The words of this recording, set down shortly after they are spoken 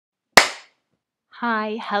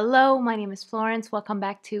Hi, hello. My name is Florence. Welcome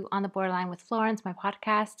back to On the Borderline with Florence, my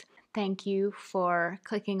podcast. Thank you for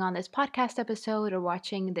clicking on this podcast episode or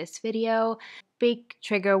watching this video. Big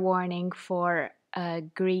trigger warning for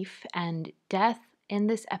grief and death in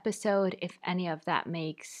this episode. If any of that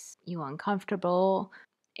makes you uncomfortable,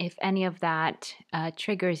 if any of that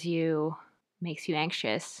triggers you, makes you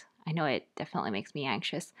anxious, I know it definitely makes me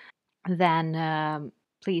anxious, then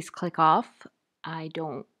please click off. I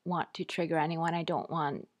don't want to trigger anyone. I don't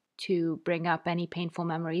want to bring up any painful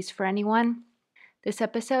memories for anyone. This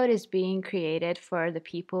episode is being created for the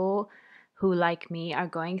people who, like me, are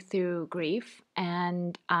going through grief,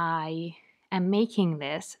 and I am making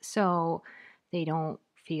this so they don't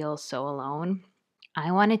feel so alone.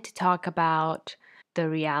 I wanted to talk about the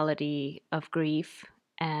reality of grief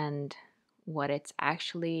and what it's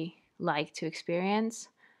actually like to experience.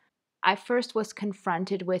 I first was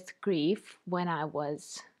confronted with grief when I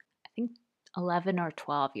was, I think, 11 or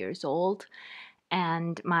 12 years old,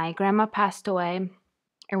 and my grandma passed away.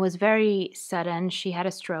 It was very sudden. She had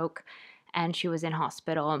a stroke and she was in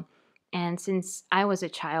hospital. And since I was a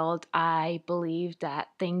child, I believed that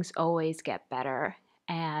things always get better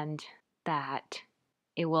and that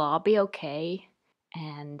it will all be okay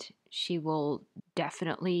and she will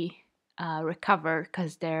definitely recover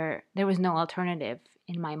because there was no alternative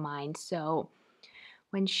in my mind. So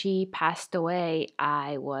when she passed away,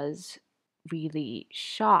 I was really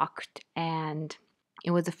shocked, and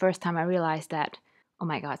it was the first time I realized that, oh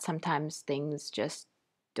my God, sometimes things just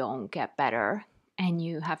don't get better and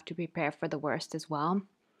you have to prepare for the worst as well.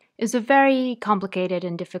 It was a very complicated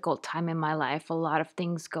and difficult time in my life, a lot of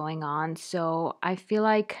things going on. So I feel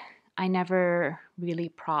like I never really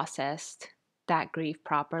processed that grief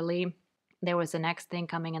properly. There was the next thing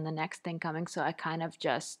coming and the next thing coming. So I kind of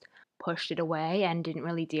just pushed it away and didn't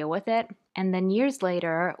really deal with it. And then years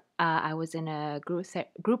later, I was in a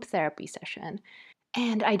group therapy session.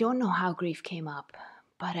 And I don't know how grief came up,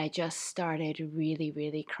 but I just started really,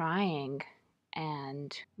 really crying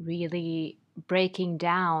and really breaking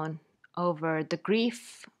down over the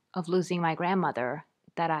grief of losing my grandmother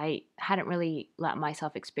that I hadn't really let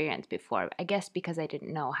myself experience before. I guess because I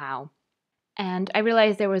didn't know how. And I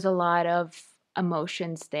realized there was a lot of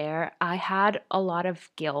emotions there. I had a lot of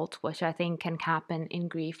guilt, which I think can happen in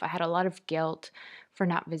grief. I had a lot of guilt for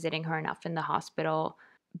not visiting her enough in the hospital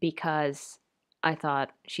because I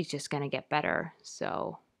thought she's just going to get better.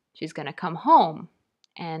 So she's going to come home.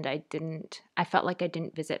 And I felt like I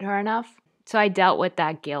didn't visit her enough. So I dealt with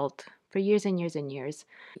that guilt for years and years and years.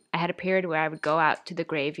 I had a period where I would go out to the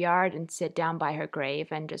graveyard and sit down by her grave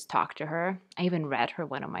and just talk to her. I even read her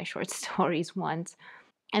one of my short stories once,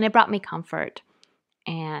 and it brought me comfort.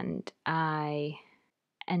 And I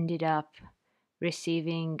ended up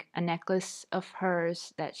receiving a necklace of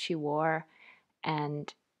hers that she wore,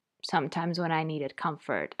 and sometimes when I needed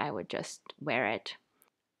comfort, I would just wear it.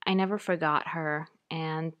 I never forgot her,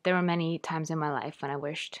 and there were many times in my life when I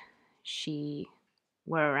wished she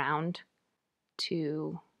were around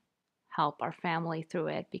to help our family through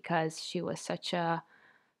it because she was such a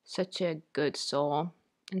good soul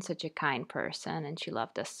and such a kind person, and she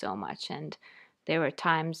loved us so much. And there were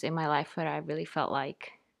times in my life where I really felt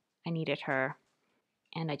like I needed her,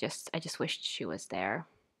 and I just wished she was there.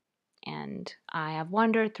 And I have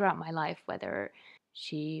wondered throughout my life whether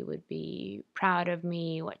she would be proud of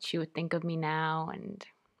me, what she would think of me now, and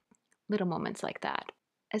little moments like that.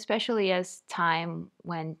 Especially as time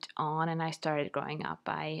went on and I started growing up,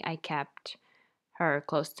 I kept her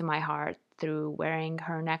close to my heart through wearing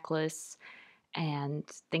her necklace and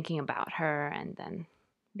thinking about her and then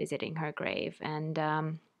visiting her grave. And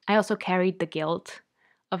I also carried the guilt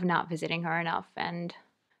of not visiting her enough. And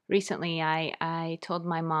recently I told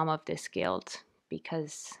my mom of this guilt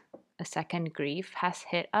because a second grief has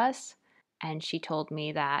hit us. And she told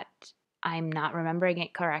me that I'm not remembering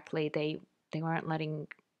it correctly. They weren't letting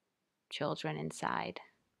children inside.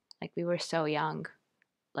 Like we were so young.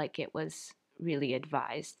 Like it was really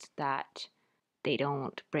advised that they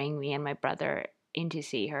don't bring me and my brother in to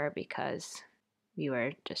see her because we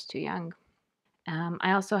were just too young.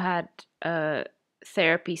 I also had a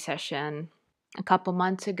therapy session a couple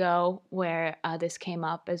months ago where this came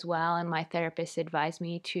up as well, and my therapist advised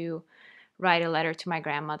me to write a letter to my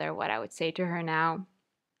grandmother, what I would say to her now.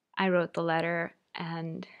 I wrote the letter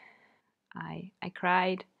and I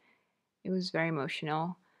cried. It was very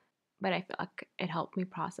emotional, but I feel like it helped me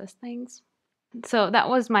process things. So that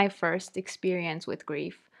was my first experience with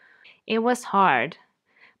grief. It was hard,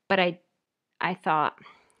 but I thought,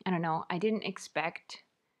 I don't know, I didn't expect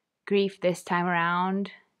grief this time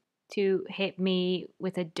around to hit me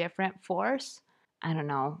with a different force. I don't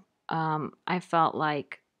know. I felt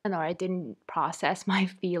like, I don't know, I didn't process my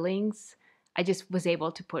feelings. I just was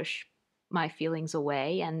able to push my feelings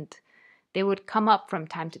away, and they would come up from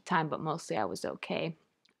time to time, but mostly I was okay.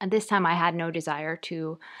 And this time I had no desire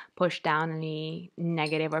to push down any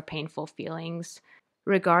negative or painful feelings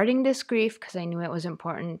regarding this grief because I knew it was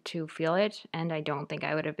important to feel it, and I don't think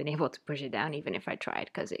I would have been able to push it down even if I tried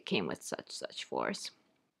because it came with such force.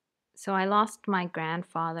 So I lost my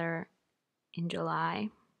grandfather in July.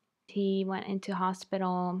 He went into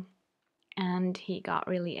hospital and he got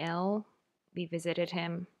really ill. We visited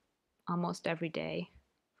him almost every day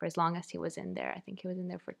for as long as he was in there. I think he was in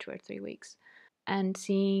there for 2 or 3 weeks. And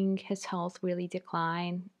seeing his health really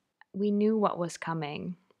decline, we knew what was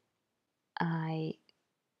coming. I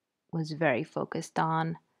was very focused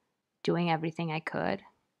on doing everything I could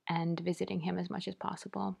and visiting him as much as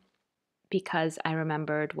possible because I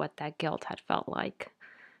remembered what that guilt had felt like,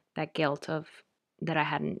 that guilt of that I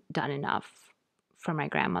hadn't done enough for my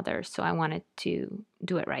grandmother. So I wanted to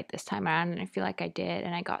do it right this time around, and I feel like I did,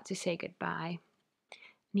 and I got to say goodbye.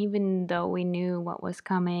 And even though we knew what was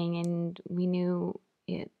coming and we knew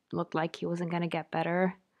it looked like he wasn't going to get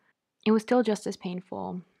better, it was still just as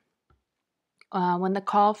painful. When the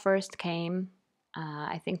call first came,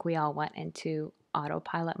 I think we all went into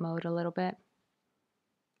autopilot mode a little bit.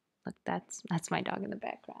 Look, that's my dog in the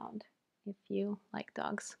background, if you like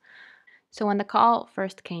dogs. So when the call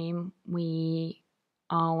first came, we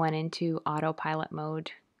all went into autopilot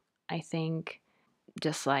mode. I think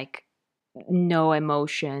just like no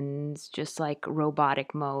emotions, just like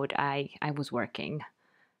robotic mode. I was working.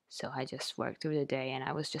 So I just worked through the day and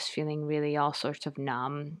I was just feeling really all sorts of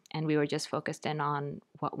numb, and we were just focused in on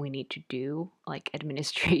what we need to do, like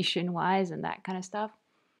administration wise and that kind of stuff.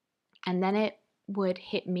 And then it would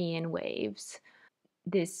hit me in waves,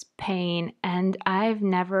 this pain, and I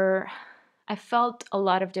felt a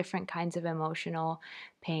lot of different kinds of emotional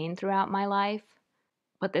pain throughout my life,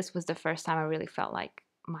 but this was the first time I really felt like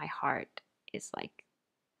my heart is like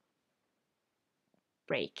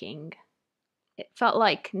breaking. It felt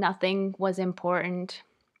like nothing was important.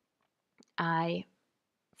 I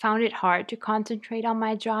found it hard to concentrate on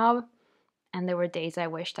my job, and there were days I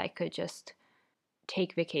wished I could just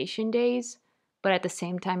take vacation days, but at the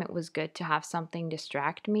same time, it was good to have something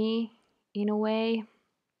distract me in a way.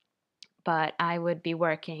 But I would be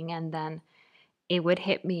working, and then it would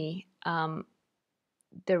hit me,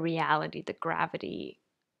 the reality, the gravity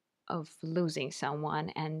of losing someone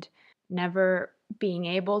and never being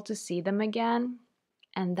able to see them again.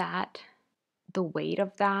 And that, the weight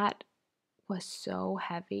of that was so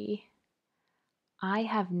heavy. I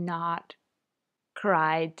have not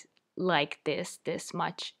cried like this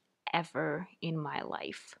much ever in my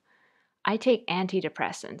life. I take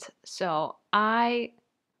antidepressants, so I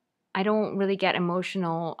don't really get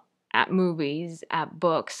emotional at movies, at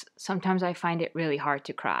books. Sometimes I find it really hard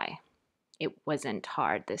to cry. It wasn't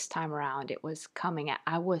hard this time around. It was coming at,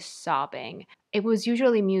 I was sobbing. It was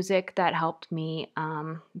usually music that helped me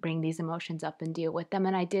bring these emotions up and deal with them.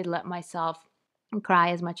 And I did let myself cry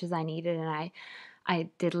as much as I needed. And I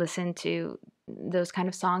did listen to those kind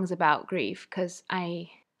of songs about grief because I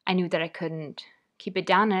knew that I couldn't keep it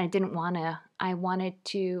down and I didn't want to. I wanted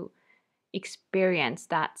to experience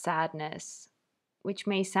that sadness, which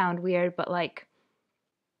may sound weird, but like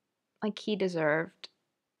he deserved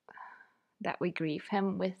that we grieve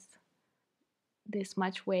him with this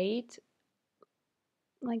much weight.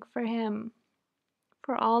 Like for him,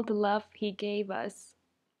 for all the love he gave us,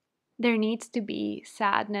 there needs to be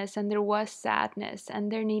sadness, and there was sadness,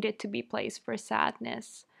 and there needed to be place for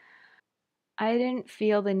sadness. I didn't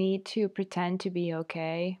feel the need to pretend to be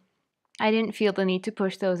okay. I didn't feel the need to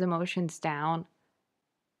push those emotions down.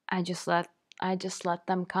 I just let I just let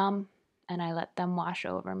them come, and I let them wash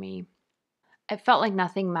over me. It felt like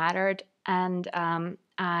nothing mattered, and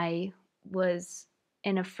I was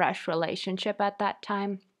in a fresh relationship at that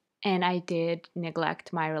time, and I did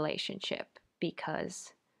neglect my relationship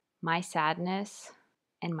because my sadness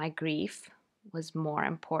and my grief was more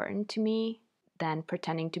important to me than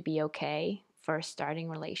pretending to be okay for starting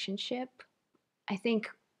relationship. I think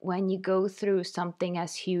when you go through something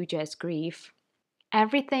as huge as grief,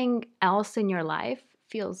 everything else in your life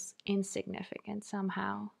feels insignificant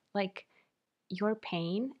somehow. Like your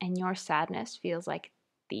pain and your sadness feels like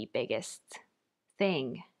the biggest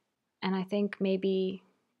thing. And I think maybe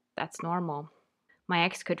that's normal. My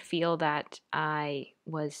ex could feel that I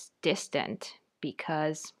was distant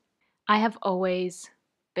because I have always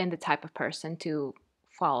been the type of person to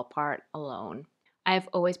fall apart alone. I have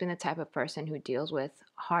always been the type of person who deals with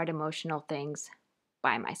hard emotional things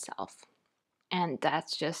by myself. And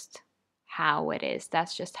that's just how it is.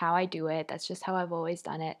 That's just how I do it. That's just how I've always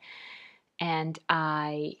done it. And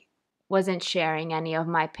I wasn't sharing any of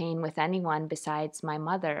my pain with anyone besides my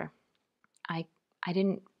mother. I I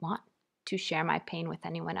didn't want to share my pain with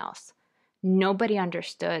anyone else. Nobody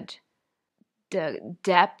understood the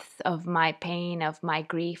depth of my pain, of my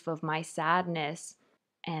grief, of my sadness.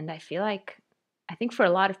 And I think for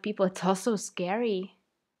a lot of people, it's also scary.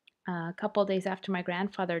 A couple of days after my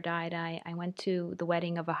grandfather died, I went to the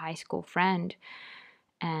wedding of a high school friend,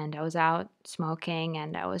 and I was out smoking,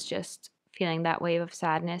 and I was just feeling that wave of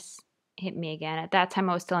sadness hit me again. At that time,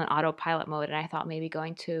 I was still in autopilot mode, and I thought maybe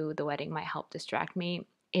going to the wedding might help distract me.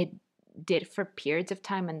 It did for periods of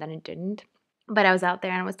time, and then it didn't. But I was out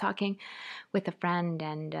there and I was talking with a friend,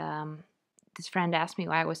 and this friend asked me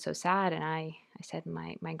why I was so sad, and I said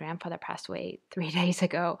my grandfather passed away 3 days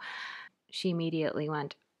ago. She immediately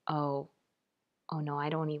went, "Oh, oh no, I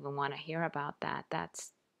don't even want to hear about that.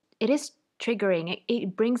 It is triggering.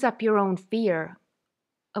 It brings up your own fear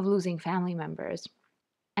of losing family members,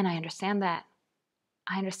 and I understand that.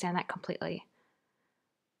 I understand that completely.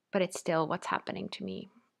 But it's still what's happening to me.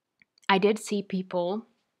 I did see people,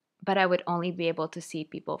 but I would only be able to see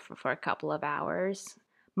people for a couple of hours.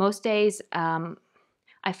 Most days,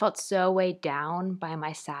 I felt so weighed down by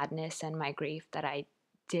my sadness and my grief that I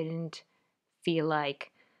didn't feel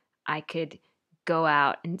like I could go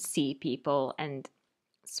out and see people and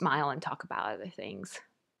smile and talk about other things.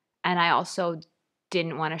 And I also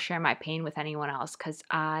didn't want to share my pain with anyone else because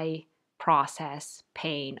I process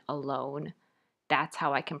pain alone. That's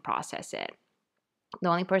how I can process it. The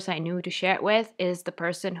only person I knew to share it with is the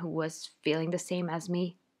person who was feeling the same as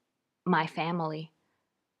me, my family,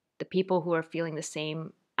 the people who are feeling the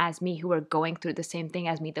same as me, who are going through the same thing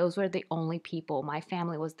as me. Those were the only people. My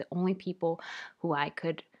family was the only people who I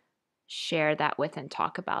could share that with and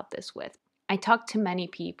talk about this with. I talked to many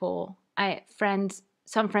people.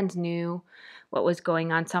 Some friends knew what was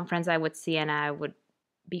going on. Some friends I would see and I would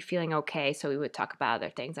be feeling okay, so we would talk about other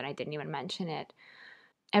things and I didn't even mention it.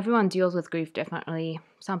 Everyone deals with grief differently.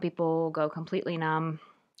 Some people go completely numb.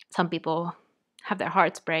 Some people have their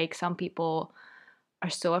hearts break. Some people are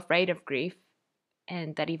so afraid of grief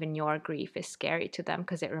and that even your grief is scary to them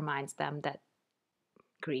because it reminds them that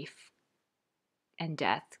grief and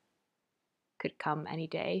death could come any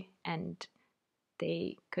day and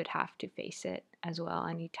they could have to face it as well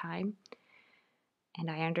anytime. And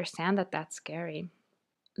I understand that that's scary.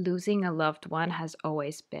 Losing a loved one has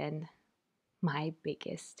always been my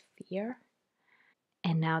biggest fear.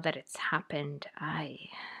 And now that it's happened,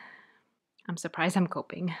 I'm surprised I'm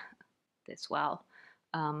coping this well.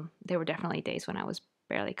 There were definitely days when I was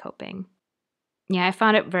barely coping. Yeah, I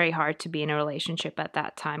found it very hard to be in a relationship at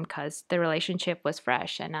that time because the relationship was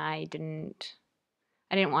fresh and I didn't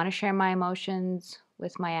want to share my emotions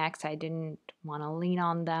with my ex. I didn't want to lean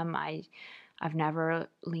on them. I've never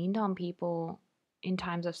leaned on people in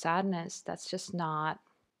times of sadness. It's just not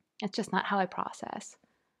how I process.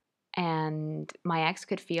 And my ex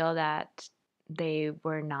could feel that they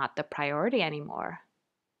were not the priority anymore,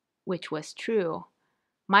 which was true.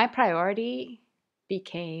 My priority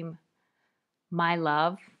became my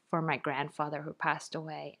love for my grandfather who passed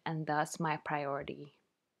away, and thus my priority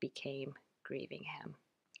became grieving him.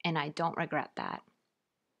 And I don't regret that.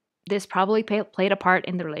 This probably played a part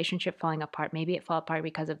in the relationship falling apart. Maybe it fell apart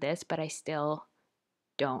because of this, but I still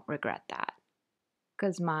don't regret that.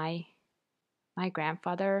 Because my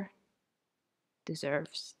grandfather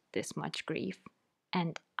deserves this much grief,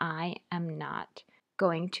 and I am not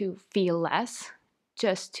going to feel less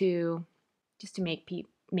just to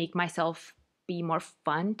make myself be more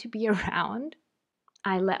fun to be around.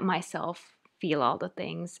 I let myself feel all the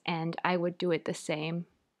things, and I would do it the same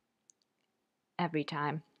every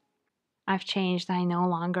time. I've changed. I no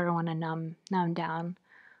longer want to numb down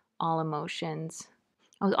all emotions.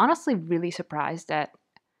 I was honestly really surprised at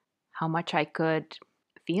how much I could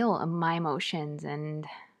feel my emotions and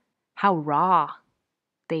how raw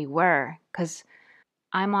they were. Because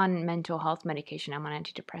I'm on mental health medication. I'm on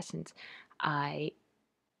antidepressants. I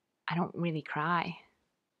I don't really cry.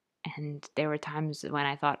 And there were times when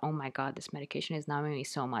I thought, oh my God, this medication is numbing me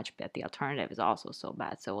so much, but the alternative is also so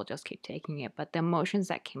bad. So we'll just keep taking it. But the emotions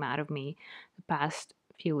that came out of me the past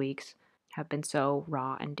few weeks have been so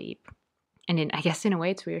raw and deep. And I guess in a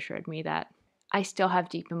way, it's reassured me that I still have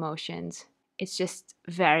deep emotions. It's just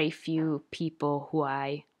very few people who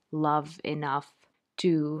I love enough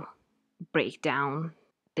to break down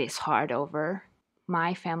this hard over.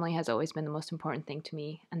 My family has always been the most important thing to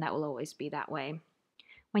me, and that will always be that way.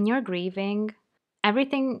 When you're grieving,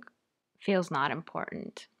 everything feels not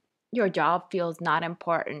important. Your job feels not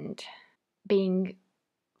important. Being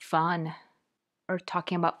fun or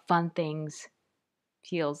talking about fun things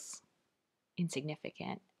feels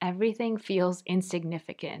insignificant. Everything feels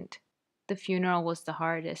insignificant. The funeral was the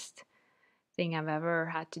hardest thing I've ever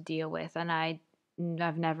had to deal with, and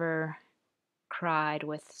I've never cried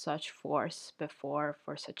with such force before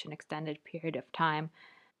for such an extended period of time.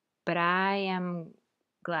 But I am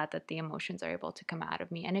glad that the emotions are able to come out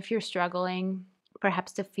of me. And if you're struggling,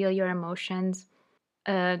 perhaps to feel your emotions,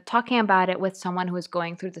 talking about it with someone who is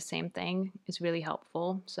going through the same thing is really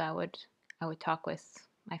helpful. So I would talk with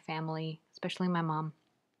my family, especially my mom.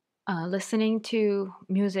 Listening to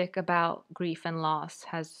music about grief and loss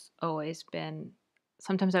has always been.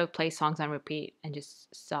 Sometimes I would play songs on repeat and just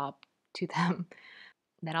sob to them.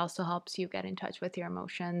 That also helps you get in touch with your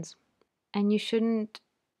emotions. And you shouldn't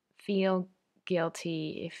feel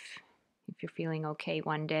guilty if you're feeling okay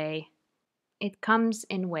one day. It comes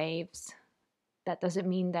in waves. That doesn't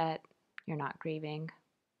mean that you're not grieving.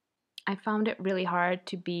 I found it really hard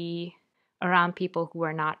to be around people who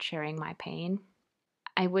were not sharing my pain.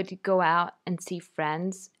 I would go out and see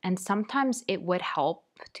friends, and sometimes it would help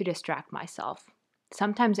to distract myself.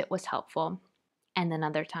 Sometimes it was helpful, and then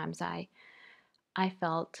other times I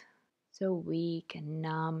felt so weak and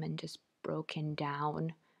numb and just broken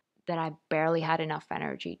down that I barely had enough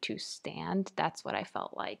energy to stand. That's what I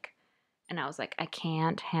felt like. And I was like, I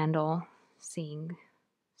can't handle seeing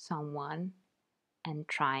someone and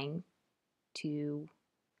trying to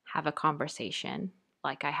have a conversation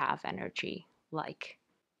like I have energy, like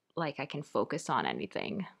I can focus on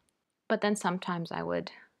anything. But then sometimes I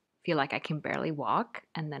would feel like I can barely walk,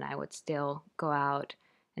 and then I would still go out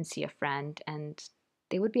and see a friend, and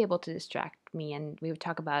they would be able to distract me, and we would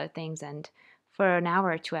talk about things, and for an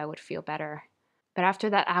hour or two I would feel better. But after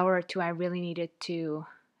that hour or two, I really needed to,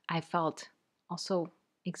 I felt also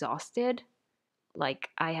exhausted. Like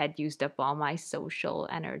I had used up all my social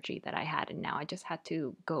energy that I had, and now I just had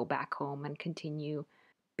to go back home and continue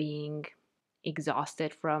being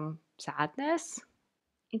exhausted from sadness.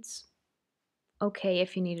 It's okay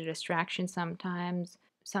if you need a distraction sometimes.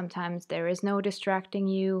 Sometimes there is no distracting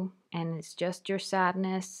you, and it's just your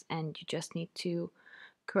sadness, and you just need to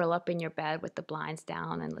curl up in your bed with the blinds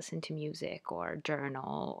down and listen to music or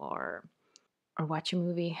journal or watch a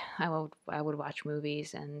movie. I would watch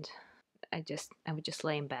movies, and I would just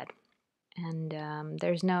lay in bed. And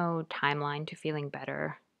there's no timeline to feeling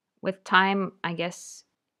better. With time, I guess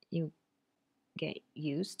you get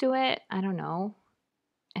used to it. I don't know.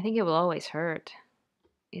 I think it will always hurt.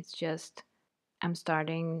 It's just I'm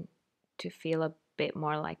starting to feel a bit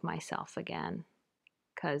more like myself again.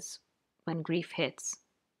 Because when grief hits,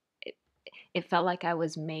 it, it felt like I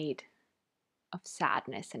was made of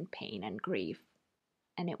sadness and pain and grief.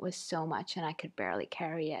 And it was so much, and I could barely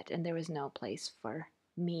carry it. And there was no place for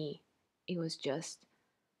me. It was just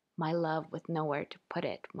my love with nowhere to put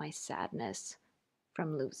it, my sadness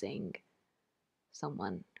from losing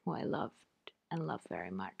someone who I loved and loved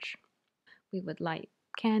very much. We would light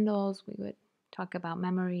candles, we would talk about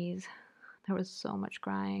memories. There was so much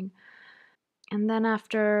crying. And then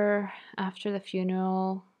after the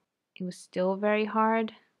funeral, it was still very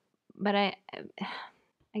hard, but I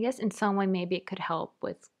guess in some way maybe it could help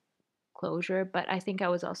with closure, but I think I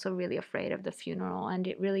was also really afraid of the funeral, and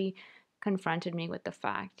it really confronted me with the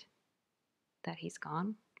fact that he's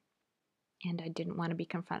gone. And I didn't want to be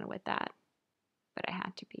confronted with that, but I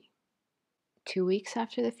had to be. 2 weeks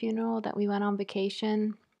after the funeral that we went on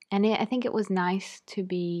vacation, and I think it was nice to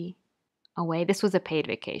be away. This was a paid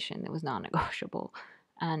vacation. It was non-negotiable.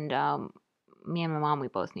 And me and my mom, we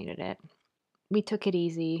both needed it. We took it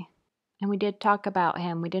easy, and we did talk about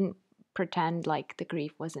him. We didn't pretend like the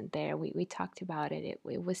grief wasn't there. We talked about it.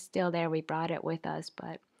 It was still there. We brought it with us,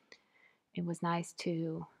 but it was nice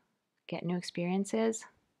to get new experiences.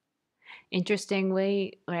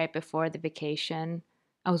 Interestingly, right before the vacation,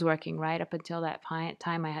 I was working right up until that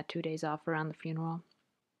time. I had 2 days off around the funeral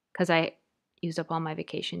because I used up all my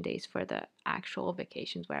vacation days for the actual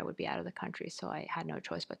vacations where I would be out of the country. So I had no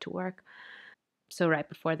choice but to work. So right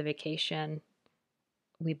before the vacation,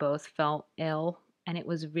 we both felt ill, and it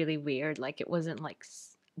was really weird. Like it wasn't like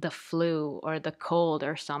the flu or the cold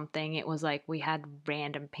or something. It was like we had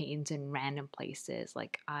random pains in random places.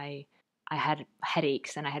 Like I had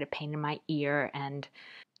headaches, and I had a pain in my ear, and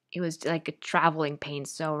it was like a traveling pain,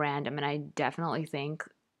 so random. And I definitely think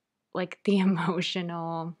like the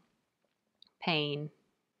emotional pain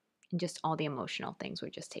and just all the emotional things were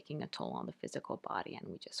just taking a toll on the physical body, and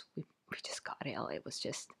we just got ill. It was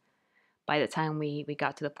just by the time we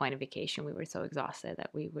got to the point of vacation, we were so exhausted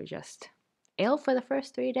that we were just ill for the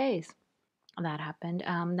first 3 days. that happened.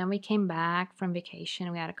 Then we came back from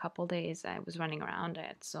vacation. We had a couple days. I was running around. I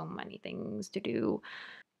had so many things to do.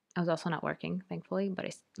 I was also not working, thankfully, but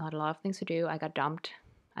I had a lot of things to do. I got dumped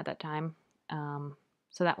at that time. Um,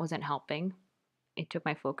 so that wasn't helping. It took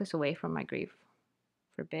my focus away from my grief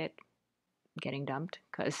for a bit, getting dumped,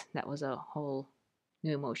 because that was a whole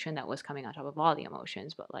new emotion that was coming on top of all the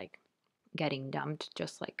emotions. But like getting dumped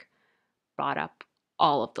just like brought up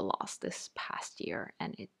all of the loss this past year.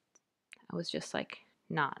 And I was just like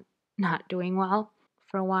not doing well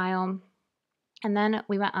for a while. And then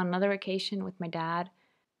we went on another vacation with my dad.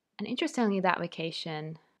 And interestingly, that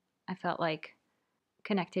vacation, I felt like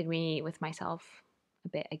connected me with myself a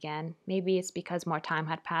bit again. Maybe it's because more time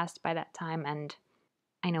had passed by that time and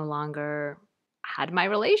I no longer had my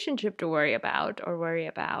relationship to worry about or worry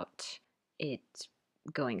about it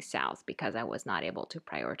going south because I was not able to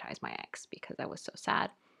prioritize my ex because I was so sad.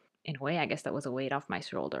 In a way, I guess that was a weight off my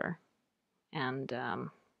shoulder. And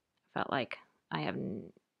felt like I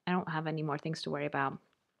don't have any more things to worry about.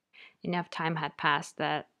 Enough time had passed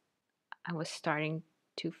that I was starting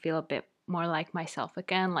to feel a bit more like myself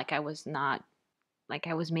again, like I was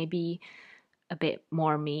maybe a bit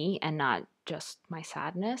more me and not just my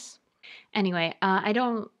sadness. Anyway, I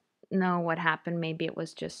don't know what happened. Maybe it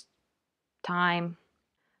was just time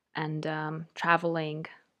and traveling,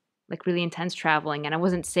 like really intense traveling, and I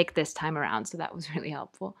wasn't sick this time around, so that was really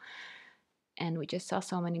helpful. And we just saw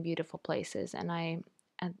so many beautiful places, and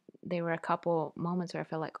there were a couple moments where I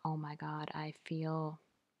felt like, oh my god, I feel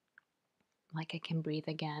like I can breathe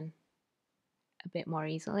again a bit more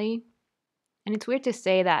easily. And it's weird to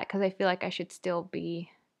say that because I feel like I should still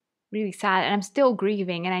be really sad and I'm still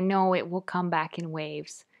grieving and I know it will come back in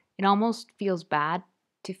waves. It almost feels bad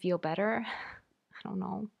to feel better. I don't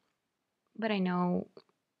know. But I know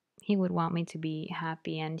he would want me to be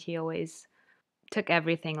happy and he always took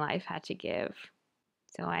everything life had to give.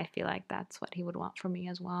 So I feel like that's what he would want for me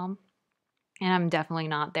as well. And I'm definitely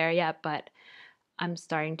not there yet, but I'm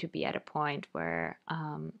starting to be at a point where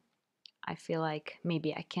I feel like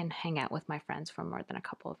maybe I can hang out with my friends for more than a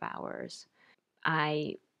couple of hours.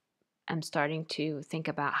 I am starting to think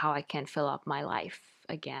about how I can fill up my life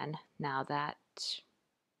again now that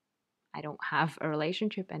I don't have a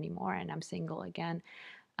relationship anymore and I'm single again.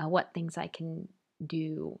 What things I can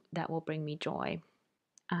do that will bring me joy.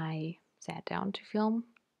 I sat down to film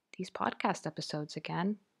these podcast episodes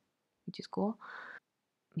again, which is cool.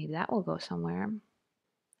 Maybe that will go somewhere.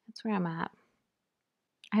 That's where I'm at.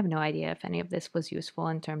 I have no idea if any of this was useful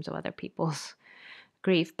in terms of other people's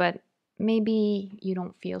grief, but maybe you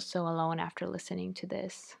don't feel so alone after listening to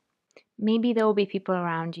this. Maybe there will be people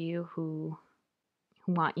around you who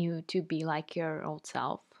want you to be like your old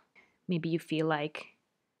self. Maybe you feel like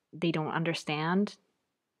they don't understand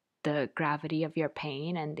the gravity of your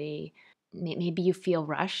pain and maybe you feel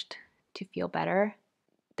rushed to feel better.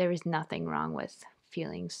 There is nothing wrong with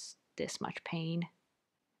feeling this much pain.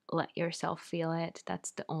 Let yourself feel it.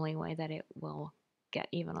 That's the only way that it will get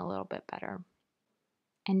even a little bit better.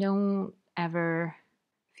 And don't ever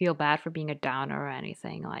feel bad for being a downer or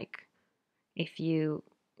anything. Like, if you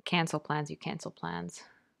cancel plans, you cancel plans.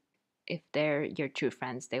 If they're your true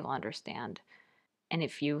friends, they will understand. And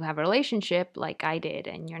if you have a relationship like I did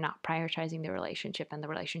and you're not prioritizing the relationship and the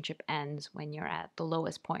relationship ends when you're at the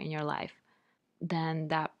lowest point in your life, then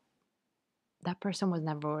that person was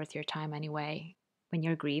never worth your time anyway. When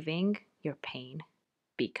you're grieving, your pain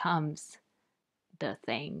becomes the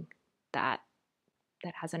thing that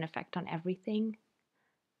has an effect on everything.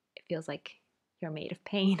 It feels like you're made of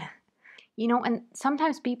pain. And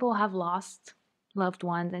sometimes people have lost loved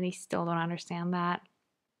ones and they still don't understand that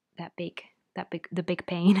big the big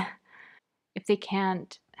pain. If they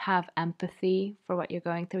can't have empathy for what you're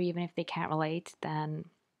going through, even if they can't relate, then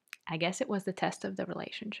I guess it was the test of the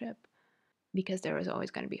relationship because there was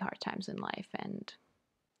always going to be hard times in life. And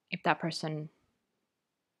if that person